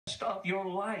of your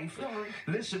life.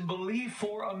 Listen, believe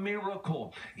for a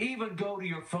miracle. Even go to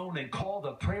your phone and call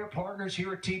the prayer partners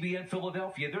here at TBN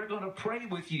Philadelphia. They're going to pray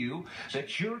with you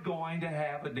that you're going to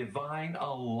have a divine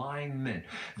alignment.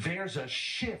 There's a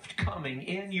shift coming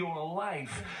in your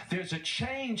life. There's a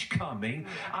change coming.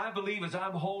 I believe as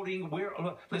I'm holding,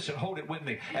 listen, hold it with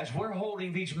me. As we're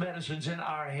holding these medicines in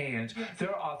our hands,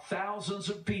 there are thousands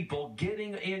of people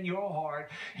getting in your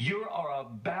heart. You are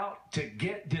about to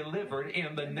get delivered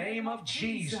in the name of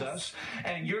Jesus,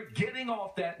 and you're getting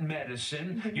off that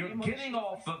medicine, you're getting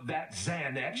off of that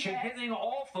Xanax, you're getting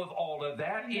off of all of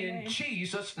that in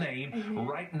Jesus' name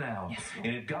right now.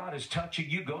 And if God is touching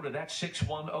you, go to that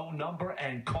 610 number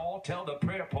and call. Tell the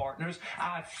prayer partners,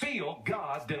 I feel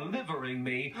God delivering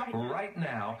me right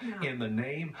now in the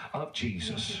name of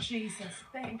Jesus. Thank you, Jesus.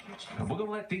 Thank you, Jesus. And we're going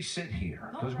to let these sit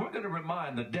here because we're going to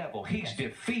remind the devil he's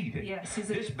defeated.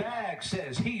 This bag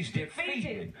says he's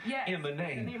defeated in the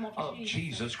name of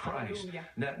Jesus Christ.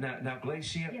 Now,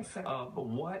 Glacia,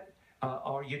 what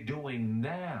are you doing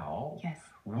now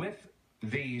with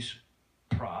these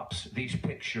props, these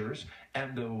pictures,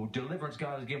 and the deliverance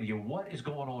God has given you? What is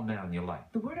going on now in your life?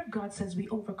 The Word of God says we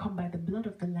overcome by the blood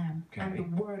of the Lamb and the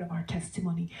word of our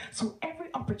testimony. So every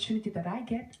opportunity that I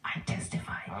get, I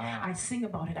testify. I sing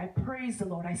about it. I praise the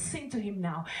Lord. I sing to Him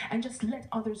now and just let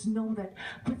others know that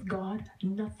with God,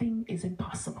 nothing is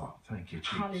impossible. Thank you,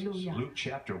 Jesus. Hallelujah. Luke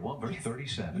chapter 1, verse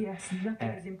 37. Yes, nothing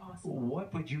is impossible.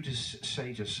 What would you just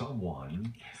say to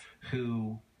someone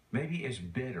who maybe is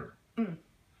bitter?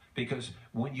 Because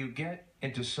when you get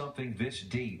into something this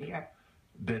deep,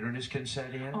 bitterness can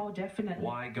set in. Oh, definitely.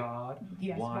 Why God?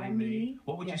 Yes, why me?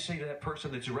 What would you say to that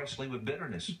person that's wrestling with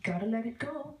bitterness? You gotta let it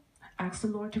go. Ask the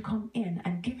Lord to come in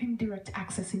and give Him direct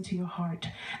access into your heart.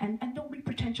 And don't be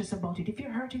pretentious about it. If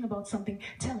you're hurting about something,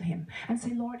 tell Him. And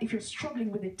say, Lord, if you're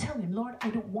struggling with it, tell Him, Lord, I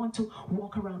don't want to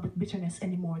walk around with bitterness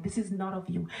anymore. This is not of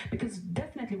you. Because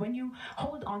definitely when you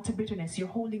hold on to bitterness, you're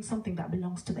holding something that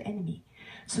belongs to the enemy.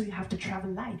 So you have to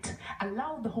travel light.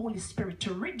 Allow the Holy Spirit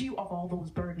to rid you of all those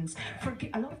burdens.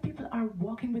 A lot of people are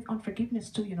walking with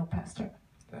unforgiveness too, you know, Pastor.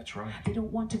 That's right. They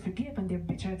don't want to forgive and they're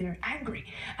bitter, they're angry.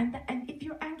 And if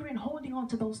you're angry and holding on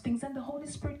to those things, then the Holy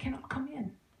Spirit cannot come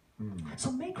in.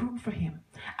 So make room for Him.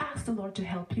 Ask the Lord to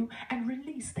help you and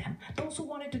release them. Those who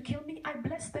wanted to kill me, I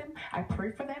bless them, I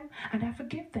pray for them, and I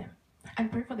forgive them. And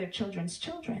pray for their children's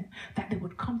children, that they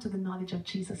would come to the knowledge of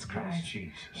Jesus Christ. Yes,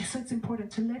 Jesus. Yes, so it's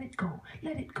important to let it go.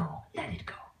 Let it go. Let it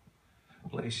go.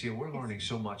 Glacia, we're learning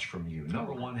so much from you.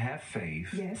 Number one, have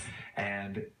faith. Yes.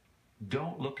 And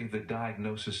don't look at the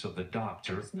diagnosis of the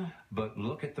doctor, but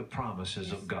look at the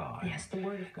promises of God. Yes, the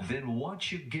Word of God. Then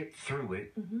once you get through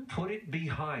it, put it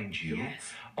behind you.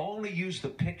 Only use the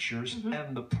pictures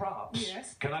and the props.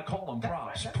 Can I call them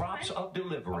props? Props of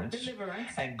deliverance.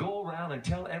 And go around and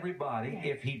tell everybody,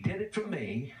 if He did it for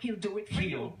me, He'll do it for you.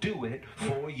 He'll do it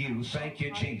for you. Thank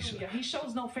you, Jesus. He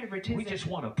shows no favoritism. We just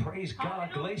want to praise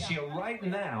God. Glacia, right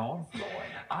now,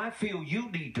 I feel you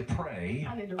need to pray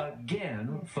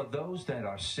again for those that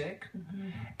are sick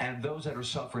and those that are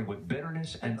suffering with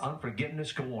bitterness and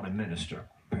unforgiveness. Go on and minister.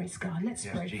 Praise God. Let's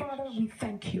pray. Jesus. Father, we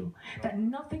thank you that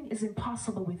nothing is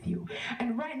impossible with you.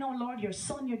 And right now, Lord, your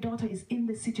son, your daughter is in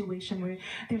this situation where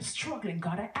they're struggling.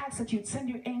 God, I ask that you'd send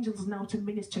your angels now to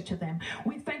minister to them.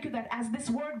 We thank you that as this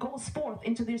word goes forth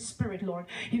into their spirit, Lord,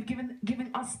 you've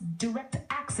given us direct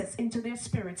access into their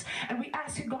spirits. And we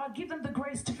ask you, God, give them the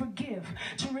grace to forgive,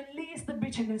 to release the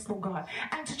bitterness, Lord God,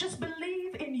 and to just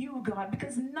believe in you, God,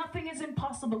 because nothing is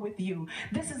impossible with you.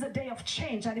 This is a day of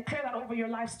change. I declare that over your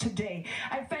lives today.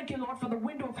 I thank you, Lord, for the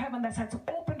window of heaven that has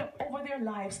opened up over their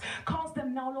lives. Cause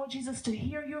them now, Lord Jesus, to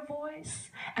hear your voice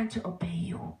and to obey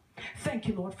you. Thank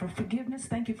you, Lord, for forgiveness.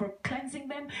 Thank you for cleansing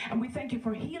them. And we thank you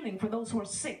for healing for those who are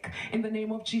sick in the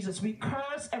name of Jesus. We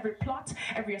curse every plot,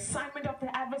 every assignment of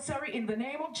the adversary in the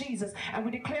name of Jesus. And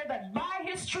we declare that by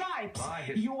His stripes,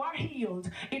 you are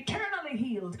healed, eternally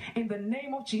healed in the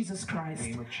name of Jesus Christ.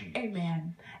 Name of Jesus.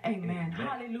 Amen. Amen. Amen.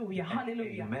 Hallelujah.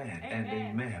 Hallelujah. Amen. And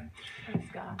amen. Praise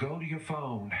God. Go to your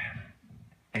phone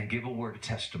and give a word of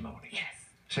testimony. Yes.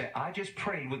 Say, I just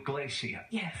prayed with Glacia.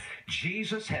 Yes.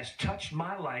 Jesus has touched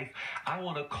my life. I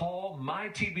want to call my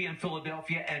TBN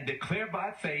Philadelphia and declare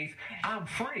by faith, I'm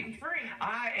free. I'm free.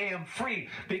 I am free.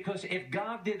 Because if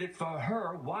God did it for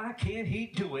her, why can't He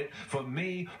do it for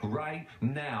me right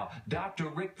now? Dr.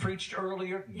 Rick preached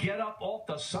earlier, get up off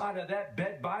the side of that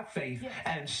bed by faith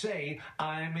and say,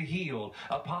 I'm healed.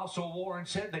 Apostle Warren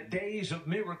said the days of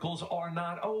miracles are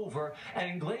not over.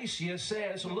 And Glacia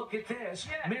says, look at this.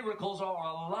 Miracles are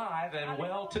alive alive and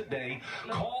well today,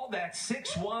 call that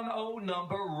 610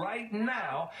 number right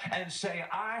now and say,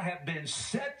 I have been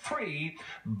set free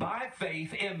by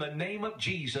faith in the name of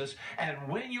Jesus. And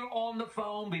when you're on the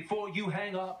phone, before you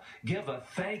hang up, give a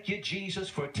thank you, Jesus,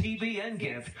 for TBN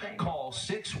gift. Call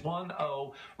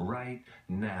 610 right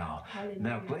now. Hallelujah.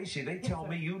 Now, Glacia, they tell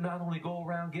me you not only go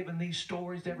around giving these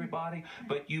stories to everybody,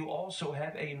 but you also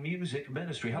have a music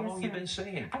ministry. How long have you been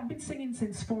singing? I've been singing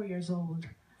since 4 years old.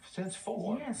 Since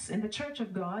 4? Yes, in the Church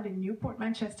of God in Newport,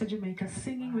 Manchester, Jamaica,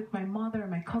 singing with my mother and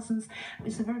my cousins.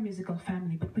 It's a very musical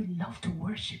family, but we love to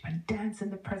worship and dance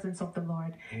in the presence of the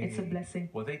Lord. Hey. It's a blessing.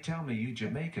 Well, they tell me you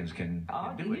Jamaicans can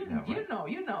do it now,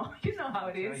 right? You know how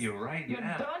it is. You're right. You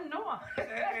don't know.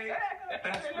 Hey,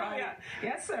 that's right.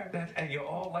 Yes, sir. And you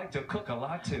all like to cook a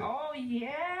lot too. Oh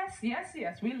yes.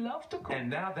 We love to cook. And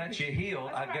now that you're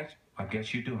healed, I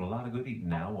guess you're doing a lot of good eating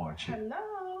now, aren't you? Hello.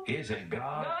 Isn't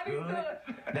God good?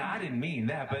 Now, I didn't mean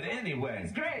that, but anyway.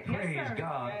 It's great. Praise yes,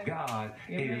 God. Yes. God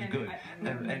is good.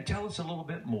 And tell us a little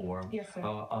bit more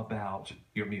about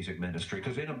your music ministry,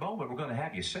 because in a moment we're going to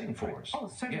have you sing for us. Oh,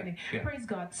 certainly. Yeah. Praise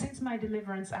God. Since my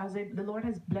deliverance, the Lord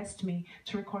has blessed me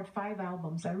to record 5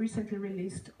 albums. I recently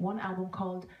released one album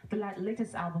called, the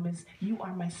latest album is You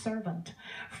Are My Servant,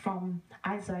 from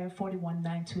Isaiah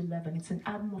 41:9-11. It's an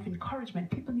album of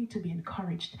encouragement. People need to be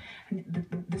encouraged. And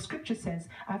the scripture says,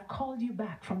 I've called you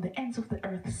back from the ends of the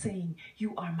earth, saying,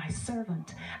 you are my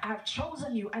servant. I've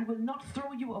chosen you and will not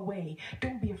throw you away.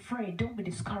 Don't be afraid. Don't be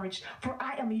discouraged. For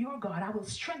I am your God. I will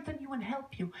strengthen you and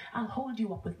help you. I'll hold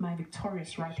you up with my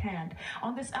victorious right hand.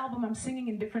 On this album, I'm singing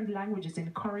in different languages,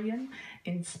 in Korean,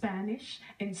 in Spanish,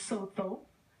 in Sotho,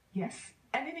 yes,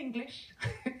 and in English.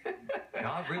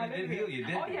 God really did heal you,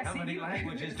 didn't He? Yes, How many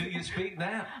languages do you speak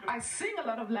now? I sing a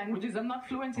lot of languages. I'm not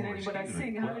fluent in any, but I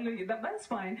sing. Hallelujah. That's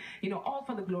fine. All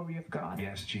for the glory of God.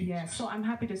 Yes, Jesus. Yes, so I'm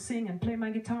happy to sing and play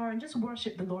my guitar and just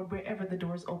worship the Lord wherever the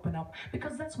doors open up,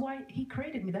 because that's why He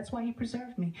created me. That's why He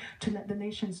preserved me, to let the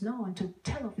nations know and to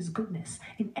tell of His goodness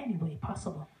in any way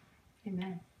possible.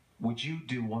 Amen. Would you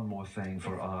do one more thing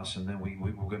for us, and then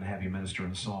we're going to have you minister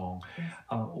in song. Yes.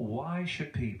 Why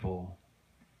should people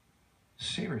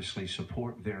seriously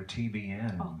support their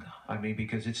TBN? Oh, God. I mean,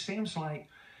 because it seems like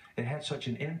it had such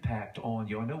an impact on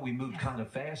you. I know we moved kind of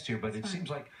fast here, but it seems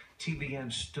like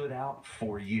TBN stood out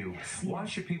for you. Yes, Why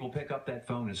should people pick up that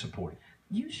phone and support it?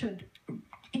 You should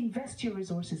invest your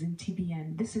resources in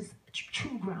TBN. This is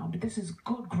true ground. This is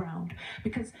good ground,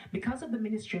 because of the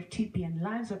ministry of TBN,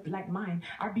 lives like mine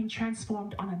are being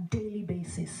transformed on a daily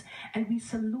basis, and we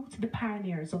salute the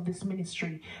pioneers of this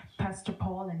ministry, Pastor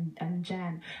Paul and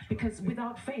Jan, because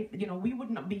without faith, we would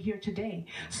not be here today.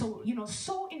 So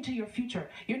sow into your future.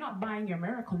 You're not buying your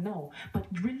miracle, no, but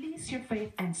release your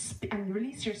faith and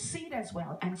release your seed as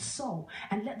well, and sow,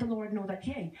 and let the Lord know that,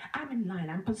 yay, I'm in line.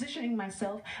 I'm positioning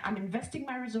myself. I'm investing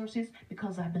my resources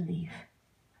because I believe.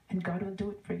 And God will do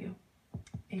it for you.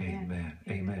 Amen. Amen.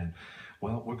 Amen.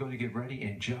 Well, we're going to get ready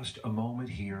in just a moment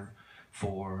here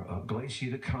for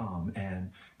Glacia to come,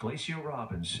 and Glacia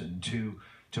Robinson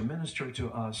to minister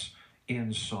to us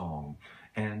in song.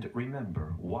 And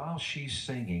remember, while she's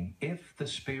singing, if the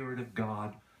Spirit of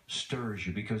God stirs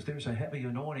you, because there's a heavy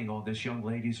anointing on this young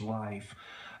lady's life,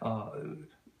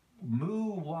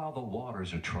 move while the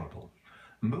waters are troubled.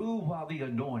 Move while the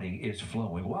anointing is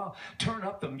flowing. Turn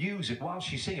up the music while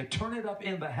she's singing. Turn it up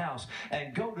in the house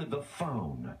and go to the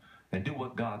phone and do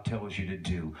what God tells you to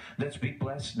do. Let's be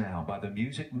blessed now by the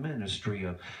music ministry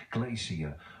of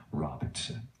Glacia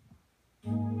Robinson.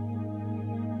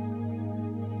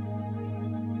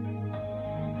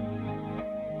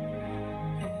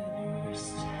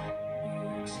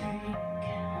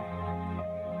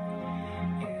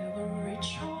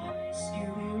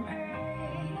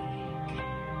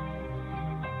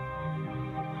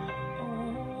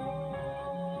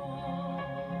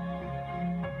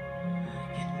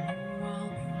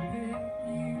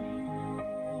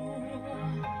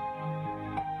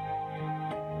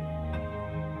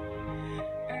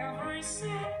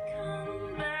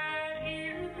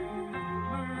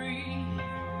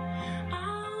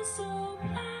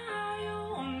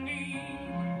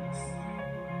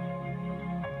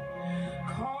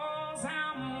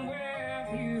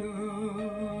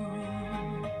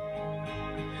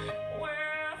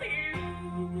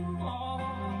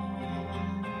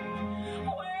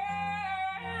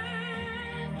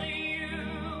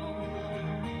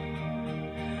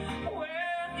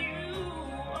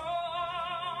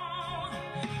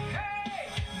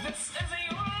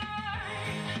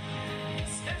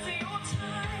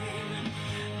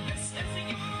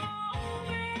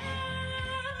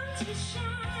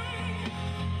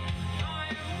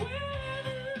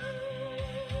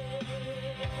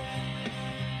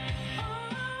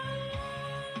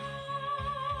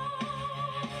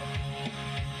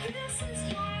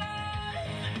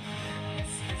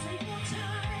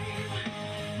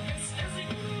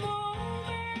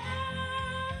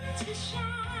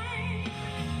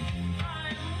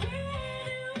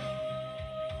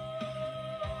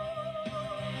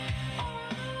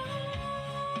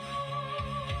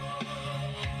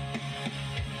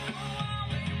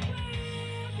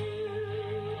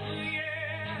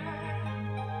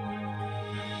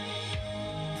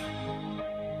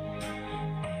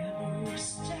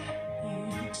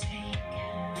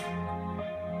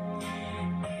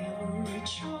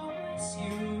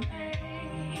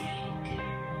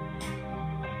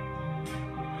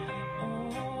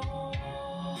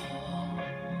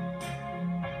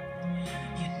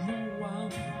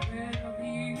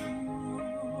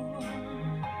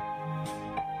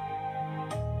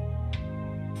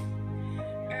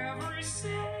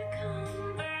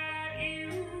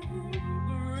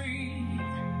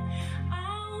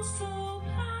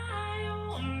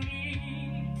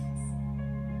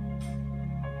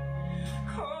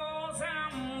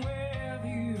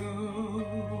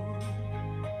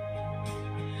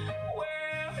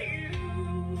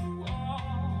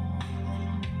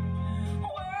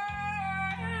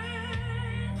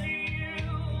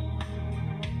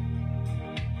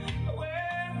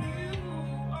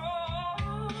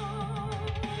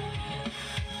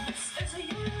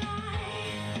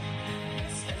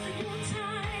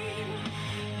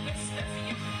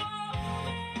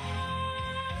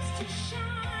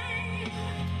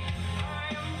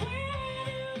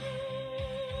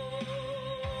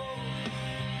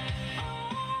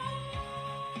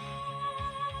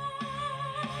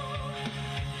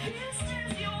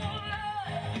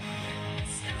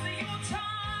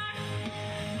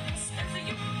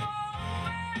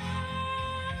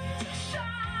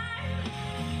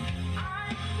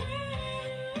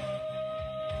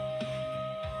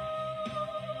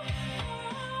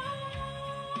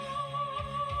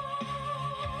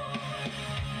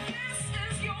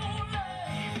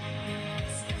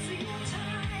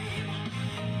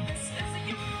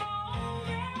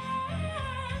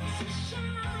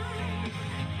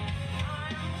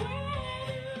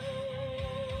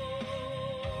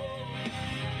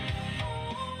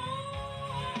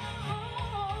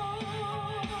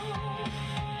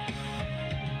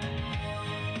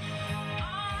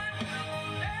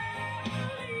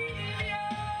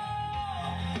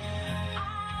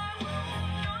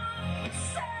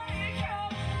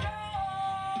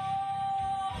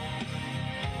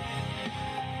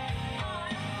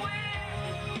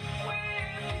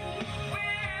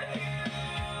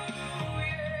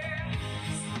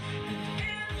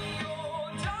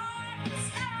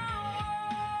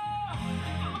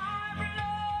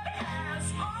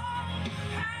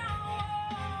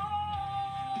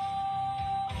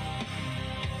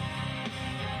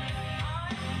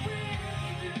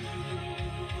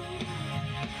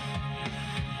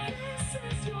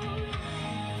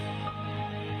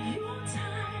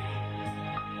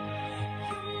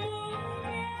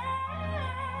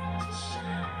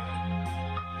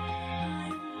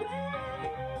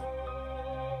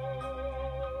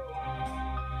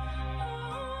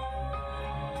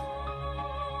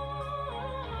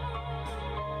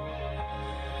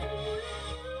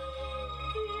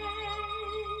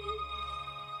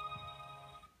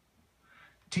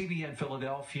 TBN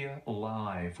Philadelphia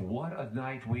Live. What a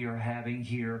night we are having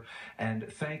here. And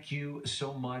thank you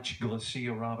so much,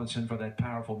 Glacia Robinson, for that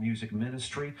powerful music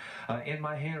ministry. In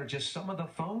my hand are just some of the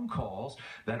phone calls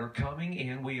that are coming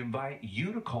in. We invite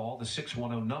you to call the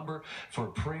 610 number for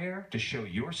prayer to show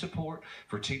your support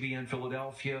for TBN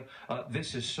Philadelphia.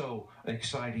 This is so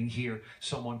exciting here.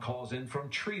 Someone calls in from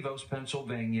Trevose,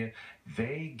 Pennsylvania.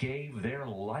 They gave their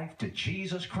life to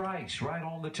Jesus Christ right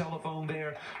on the telephone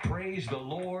there. Praise the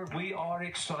Lord. We are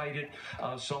excited.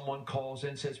 Someone calls in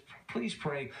and says, please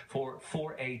pray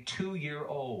for a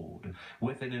 2-year-old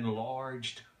with an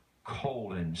enlarged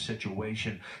colon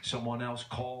situation. Someone else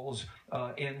calls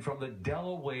in from the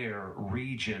Delaware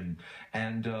region,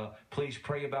 and please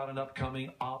pray about an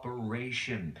upcoming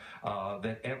operation,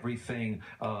 that everything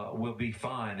will be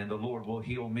fine and the Lord will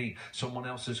heal me. Someone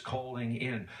else is calling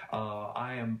in.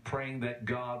 I am praying that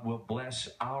God will bless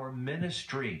our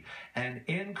ministry and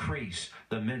increase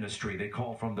the ministry. They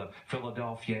call from the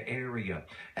Philadelphia area.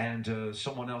 And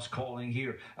someone else calling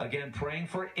here, again, praying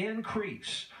for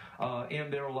increase in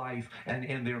their life and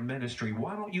in their ministry.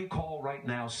 Why don't you call right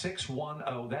now,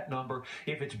 610, that number.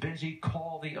 If it's busy,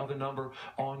 call the other number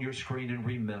on your screen. And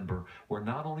remember, we're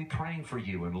not only praying for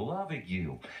you and loving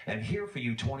you and here for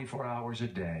you 24 hours a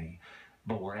day,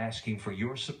 but we're asking for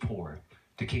your support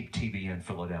to keep TBN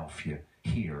Philadelphia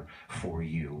here for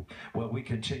you. Well, we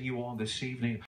continue on this evening.